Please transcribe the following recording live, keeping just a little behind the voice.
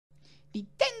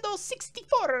Nintendo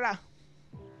 64.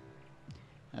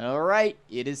 Alright,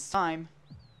 it is time.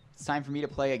 It's time for me to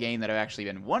play a game that I've actually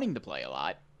been wanting to play a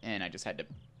lot, and I just had to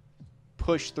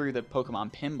push through the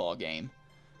Pokemon Pinball game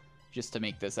just to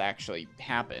make this actually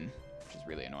happen, which is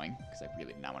really annoying, because I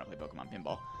really did not want to play Pokemon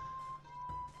Pinball.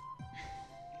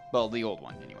 Well, the old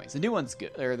one, anyways. The new one's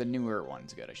good, or the newer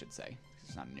one's good, I should say.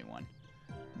 It's not a new one.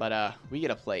 But, we get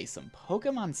to play some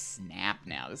Pokemon Snap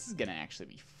now. This is gonna actually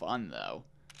be fun, though.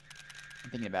 I'm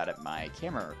thinking about it, my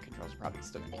camera controls are probably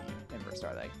still gonna be inversed,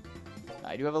 are they?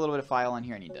 I do have a little bit of file on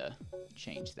here, I need to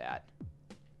change that.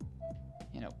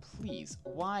 You know, please,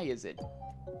 why is it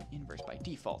inverse by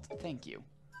default? Thank you.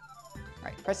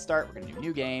 Alright, press start, we're gonna do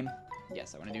new game.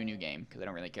 Yes, I want to do a new game, because I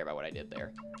don't really care about what I did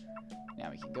there. Now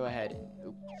we can go ahead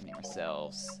and name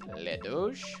ourselves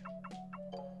Ledoge.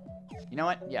 You know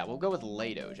what? Yeah, we'll go with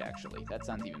Ledoge, actually. That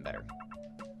sounds even better.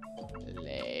 Where's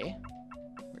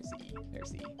the E?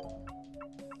 There's the E.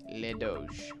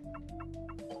 Ledoge.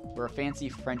 We're a fancy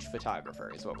French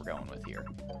photographer, is what we're going with here.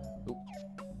 Oop.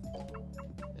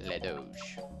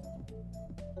 Ledoge.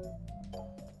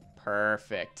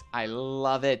 Perfect. I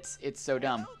love it. It's so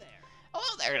dumb.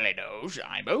 Hello there, Ledoge.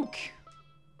 I'm Oak.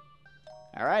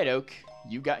 Alright, Oak.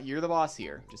 You're the boss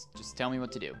here. Just tell me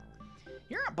what to do.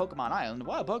 Here on Pokemon Island,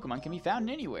 wild Pokemon can be found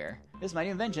anywhere. This is my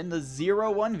new invention, the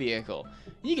 01 vehicle.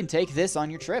 You can take this on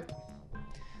your trip.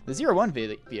 The 01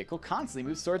 vehicle constantly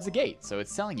moves towards the gate, so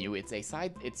it's telling you it's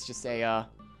just a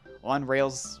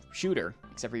on-rails shooter,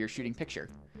 except for your shooting picture.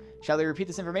 Shall they repeat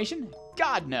this information?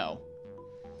 God, no.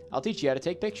 I'll teach you how to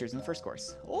take pictures in the first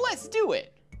course. Let's do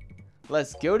it.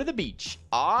 Let's go to the beach.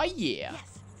 Aw, yeah.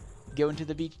 Yes. Going to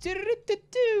the beach.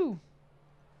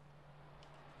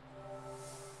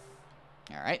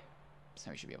 Alright. So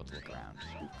we should be able to look around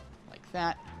like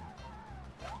that.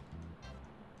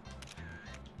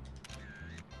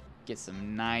 Get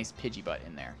some nice Pidgey butt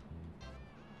in there.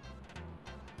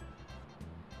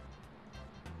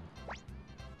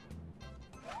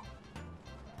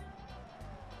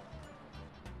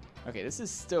 Okay, this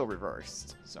is still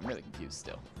reversed, so I'm really confused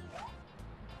still.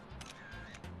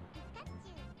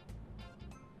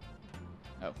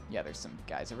 Oh, yeah, there's some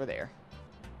guys over there.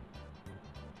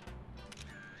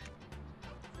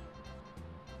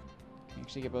 Can you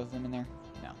actually get both of them in there?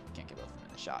 No, can't get both of them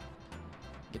in the shot.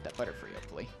 Get that Butterfree,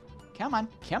 hopefully. Come on,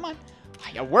 come on.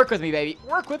 Yeah, work with me, baby.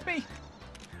 Work with me.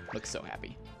 Looks so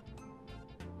happy.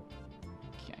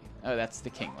 Okay. Oh, that's the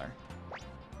Kingler.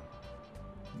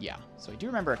 Yeah, so I do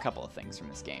remember a couple of things from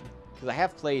this game. Because I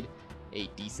have played a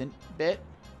decent bit.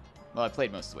 Well, I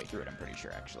played most of the way through it, I'm pretty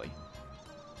sure, actually.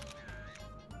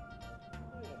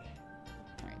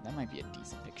 Alright, that might be a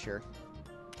decent picture.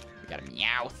 We got a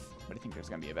Meowth. But I think there's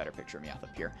going to be a better picture of Meowth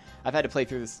up here. I've had to play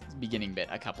through this beginning bit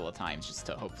a couple of times just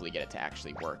to hopefully get it to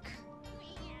actually work.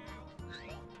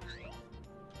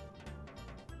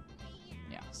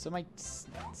 Yeah, so my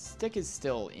stick is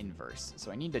still inverse,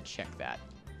 so I need to check that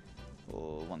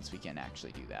once we can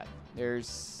actually do that.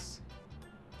 Is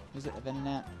it a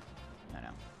Venonat? No.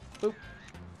 Boop.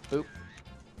 Boop.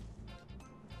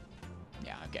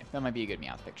 Yeah, okay. That might be a good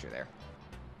Meowth picture there.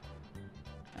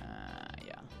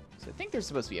 Yeah. So I think there's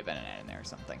supposed to be a Venonat in there or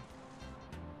something.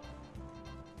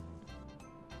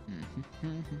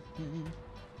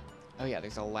 Oh yeah,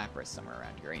 there's a Lapras somewhere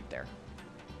around here, ain't there?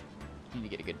 I need to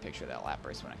get a good picture of that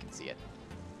Lapras when I can see it.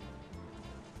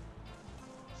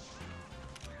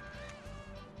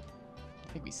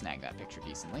 I think we snagged that picture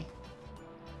decently.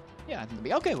 Yeah, I think it'll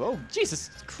be okay. Whoa, Jesus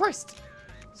Christ!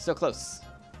 So close.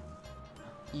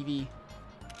 Eevee.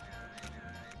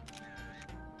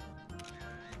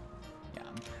 Yeah,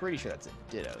 I'm pretty sure that's a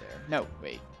Ditto there. No,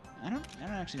 wait. I don't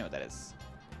actually know what that is.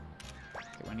 Okay,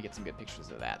 I want to get some good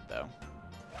pictures of that though.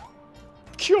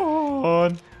 Come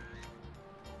on!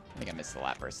 I think I missed the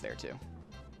Lapras there too.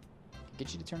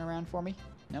 Get you to turn around for me?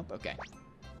 Nope. Okay.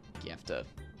 You have to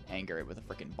anger it with a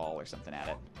freaking ball or something at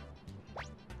it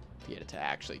to get it to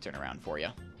actually turn around for you.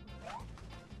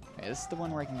 Okay, this is the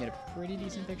one where I can get a pretty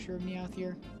decent picture of Meowth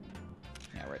here.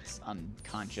 Yeah, where it's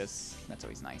unconscious. That's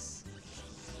always nice.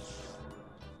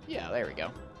 Yeah, there we go.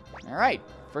 Alright,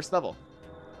 first level.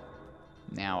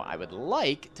 Now, I would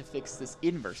like to fix this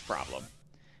inverse problem,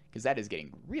 because that is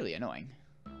getting really annoying.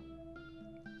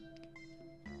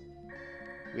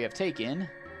 We have taken... How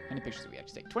many pictures do we have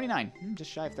to take? 29.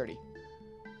 Just shy of 30.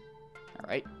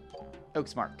 Alright.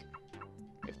 Oak's Mark.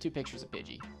 We have 2 pictures of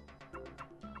Pidgey.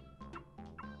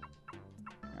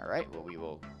 Alright, well, we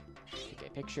will take a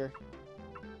picture.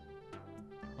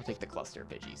 We'll take the cluster of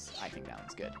Pidgeys. I think that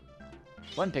one's good.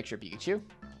 1 picture of Pikachu.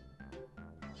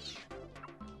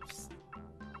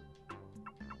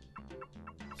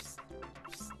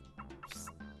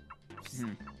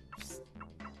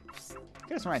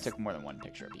 could have sworn I took more than one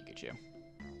picture of Pikachu.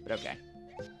 But okay.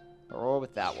 We'll roll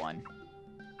with that one.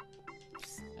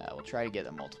 We'll try to get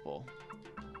a multiple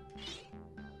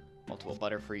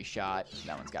Butterfree shot.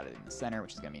 That one's got it in the center,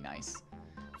 which is going to be nice.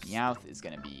 Meowth is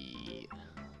going to be...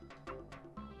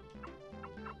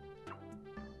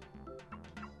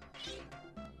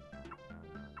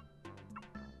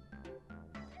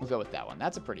 We'll go with that one.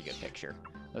 That's a pretty good picture.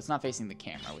 Though it's not facing the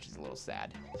camera, which is a little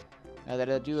sad.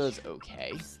 That duo's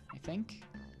okay, I think.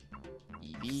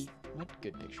 Eevee. What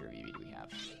good picture of Eevee do we have?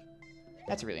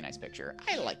 That's a really nice picture.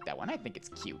 I like that one. I think it's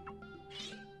cute.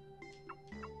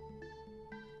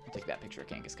 I'll take that picture of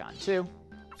Kangaskhan, too.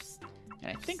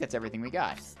 And I think that's everything we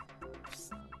got.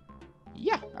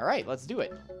 Yeah, alright, let's do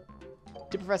it.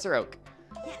 To Professor Oak.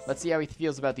 Let's see how he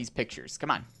feels about these pictures.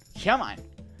 Come on. Come on.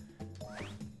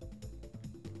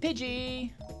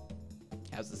 Pidgey!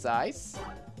 How's the size?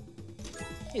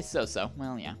 It's so-so.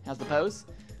 Well, yeah. How's the pose?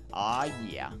 Aw,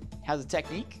 yeah. How's the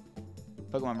technique?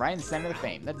 Pokemon right in the center of the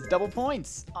frame. That's double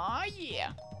points. Aw,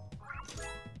 yeah.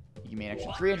 You can make an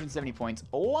extra 370 points.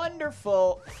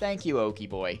 Wonderful. Thank you, Okie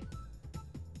boy.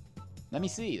 Let me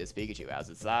see this Pikachu. How's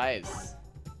its size?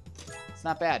 It's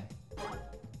not bad.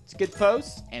 It's a good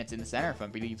pose, and it's in the center, if I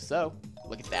believe so.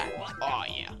 Look at that. Aw,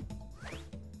 yeah.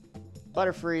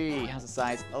 Butterfree. How's the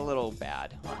size? A little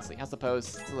bad, honestly. How's the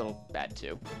pose? It's a little bad,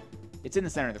 too. It's in the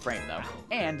center of the frame, though.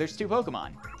 And there's 2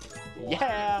 Pokemon.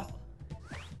 Yeah!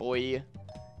 Boy.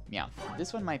 Meowth.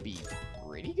 This one might be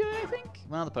pretty good, I think.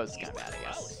 Well, the pose is kind of bad, I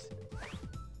guess.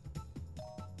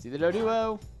 See the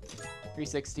Doduo.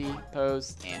 360.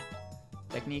 Pose.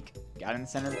 Technique. Got it in the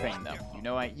center of the frame, though.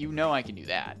 You know I can do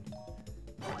that.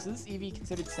 Right, so this Eevee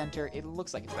considered center. It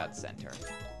looks like it's about center.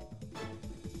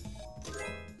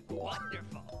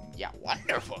 Wonderful. Yeah,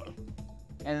 wonderful.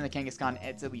 And then the Kangaskhan,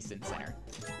 it's at least in center.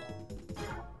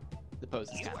 The pose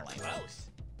is kind of lame.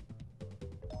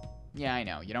 Yeah, I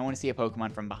know. You don't want to see a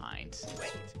Pokemon from behind.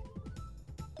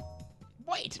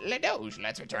 Wait, Ledoge,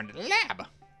 let's return to the lab.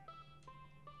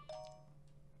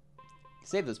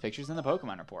 Save those pictures in the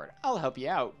Pokemon report. I'll help you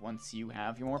out once you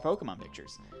have your more Pokemon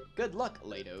pictures. Good luck,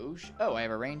 Ledoge. Oh, I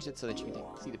have arranged it so that you can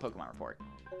see the Pokemon report.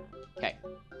 Okay.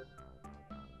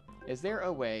 Is there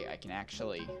a way I can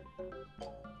actually...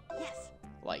 Yes.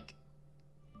 Like,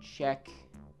 check...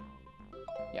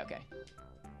 Yeah, okay.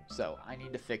 So, I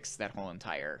need to fix that whole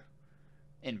entire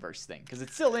inverse thing, because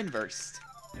it's still inversed,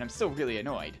 and I'm still really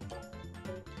annoyed.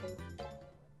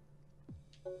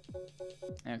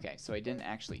 Okay, so I didn't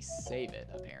actually save it,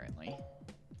 apparently.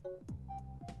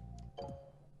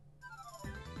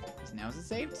 Now is it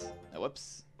saved? Oh,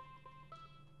 whoops.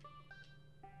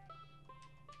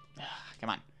 Come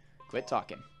on. Quit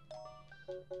talking.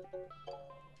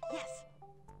 Yes.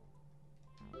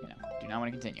 You know, do not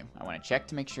want to continue. I want to check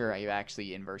to make sure I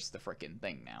actually inverse the frickin'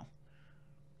 thing now.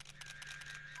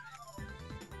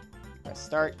 Press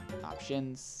start.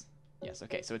 Options. Yes,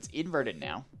 okay, so it's inverted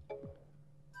now.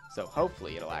 So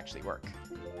hopefully it'll actually work.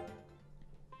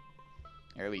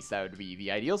 Or at least that would be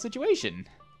the ideal situation.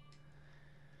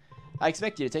 I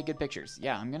expect you to take good pictures.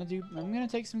 Yeah, I'm gonna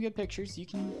take some good pictures. You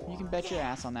can bet your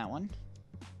ass on that one.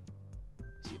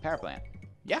 See a power plant.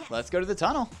 Yeah, let's go to the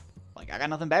tunnel. Like, I got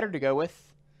nothing better to go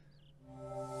with.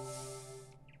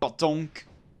 Ba-donk.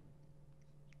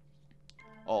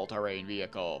 All-terrain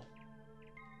vehicle.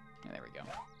 Yeah, there we go.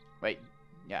 Wait.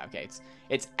 Yeah, okay.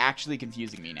 It's actually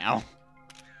confusing me now.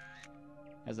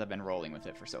 As I've been rolling with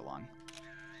it for so long.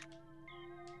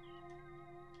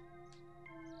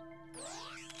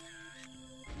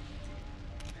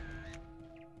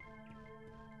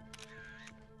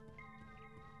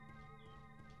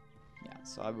 Yeah,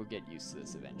 so I will get used to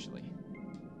this eventually.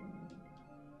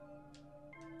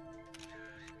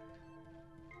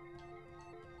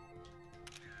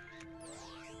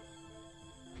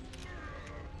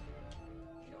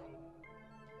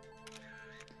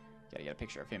 Gotta get a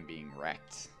picture of him being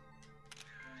wrecked.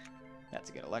 That's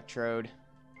a good electrode.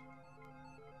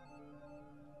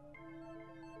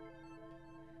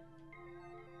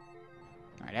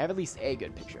 Alright, I have at least a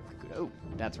good picture of Kakuto. Oh,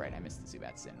 that's right, I missed the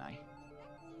Zubats, didn't I?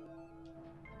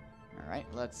 Alright,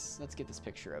 let's get this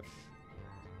picture of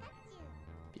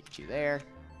Pikachu there.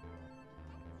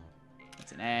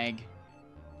 That's an egg.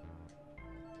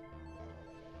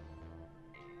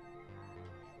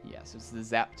 Yeah, so it's the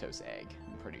Zapdos egg,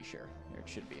 I'm pretty sure. Or it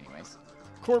should be anyways.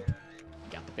 Corp!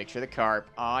 Got the picture of the carp.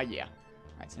 Aw, yeah.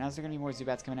 Alright, so now is there going to be more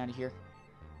Zubats coming out of here?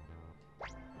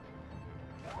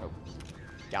 Oh,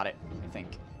 got it, I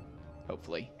think.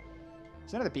 Hopefully.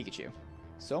 There's another Pikachu.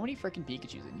 So many freaking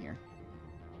Pikachus in here.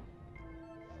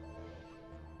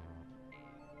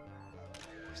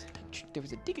 There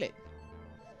was a Diglett.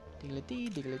 Diggly-dee,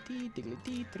 diggly-dee,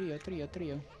 diggly-dee, trio, trio,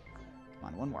 trio.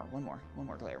 Come on, one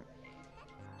more Claire.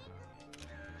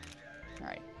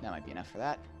 Alright, that might be enough for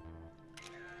that.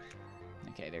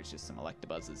 Okay, there's just some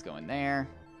Electabuzzes going there.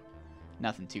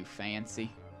 Nothing too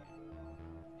fancy.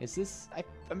 Is this...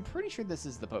 I'm pretty sure this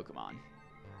is the Pokemon.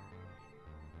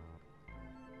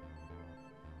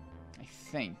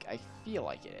 I feel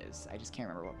like it is. I just can't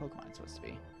remember what Pokemon it's supposed to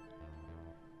be.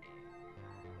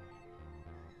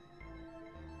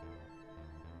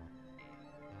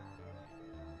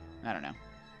 I don't know.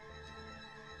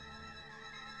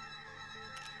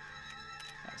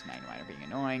 That was Magnemite being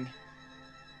annoying.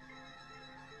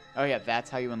 Oh yeah, that's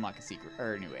how you unlock a secret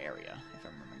or a new area, if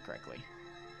I'm remembering correctly.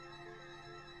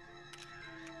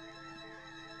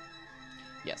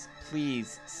 Yes,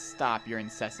 please stop your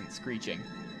incessant screeching.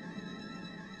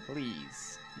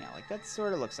 Please. Yeah, like that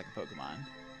sort of looks like a Pokemon.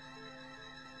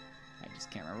 I just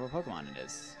can't remember what Pokemon it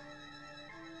is.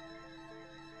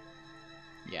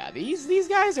 Yeah, these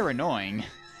guys are annoying.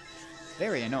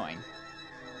 Very annoying.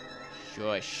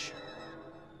 Shush.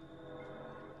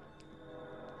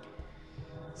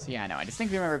 So yeah, no, I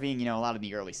distinctly remember being, you know, a lot of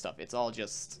the early stuff. It's all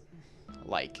just,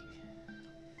 like,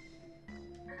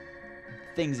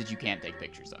 things that you can't take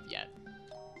pictures of yet.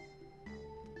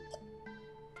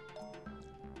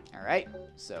 Alright,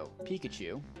 so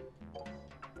Pikachu.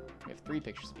 We have 3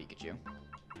 pictures of Pikachu.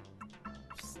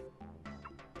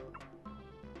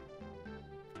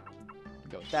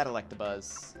 Go with that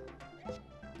Electabuzz.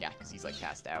 Yeah, because he's, like,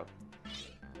 passed out.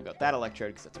 We'll go with that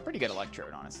Electrode, because it's a pretty good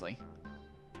Electrode, honestly.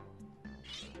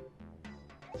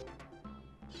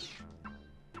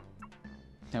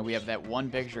 Now we have that one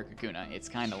picture of Kakuna. It's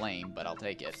kind of lame, but I'll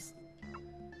take it.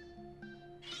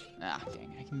 Ah,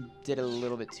 dang. I did it a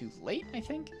little bit too late, I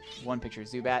think. One picture of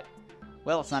Zubat.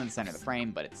 Well, it's not in the center of the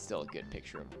frame, but it's still a good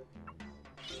picture of him.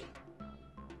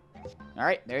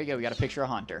 Alright, there you go. We got a picture of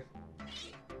Haunter.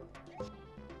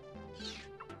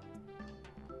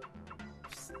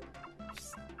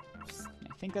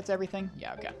 I think that's everything.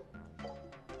 Yeah, okay.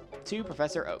 To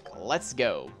Professor Oak. Let's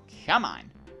go. Come on.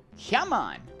 Come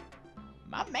on.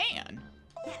 My man.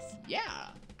 Yes. Yeah.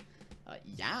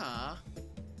 Yeah.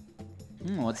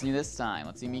 What's new this time?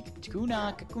 Let's see me.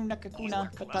 Kakuna,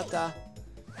 patata.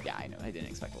 Yeah, I know. I didn't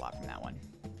expect a lot from that one.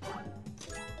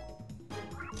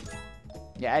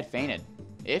 Yeah, I had fainted.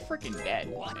 It freaking dead,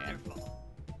 man.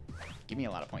 Give me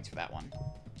a lot of points for that one.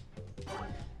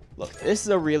 Look, this is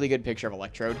a really good picture of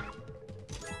Electrode.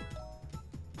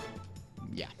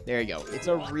 Yeah, there you go. It's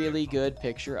a really good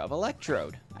picture of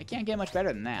Electrode. I can't get much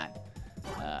better than that.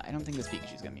 I don't think this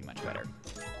Pikachu's gonna be much better.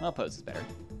 Well, Pose is better.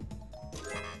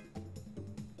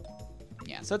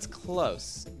 Yeah, so it's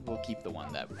close. We'll keep the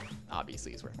one that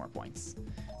obviously is worth more points.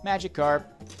 Magikarp.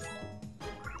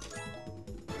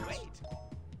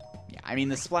 Yeah, I mean,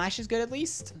 the Splash is good at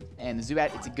least. And the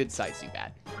Zubat, it's a good size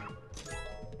Zubat.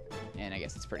 And I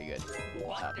guess it's pretty good.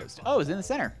 Oh, it's in the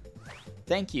center.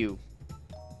 Thank you,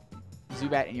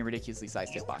 Zubat, in your ridiculously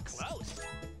sized hitbox.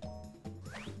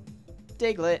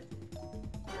 Diglett.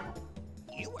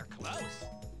 You were close.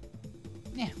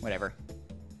 Yeah, whatever.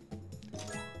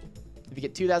 If you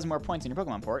get 2,000 more points in your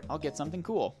Pokemon port, I'll get something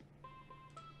cool.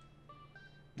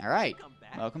 Alright,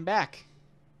 welcome back.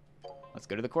 Let's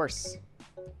go to the course.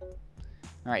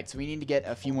 Alright, so we need to get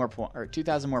a few more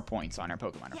 2,000 more points on our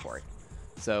Pokemon report.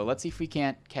 So let's see if we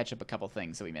can't catch up a couple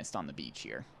things that we missed on the beach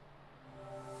here.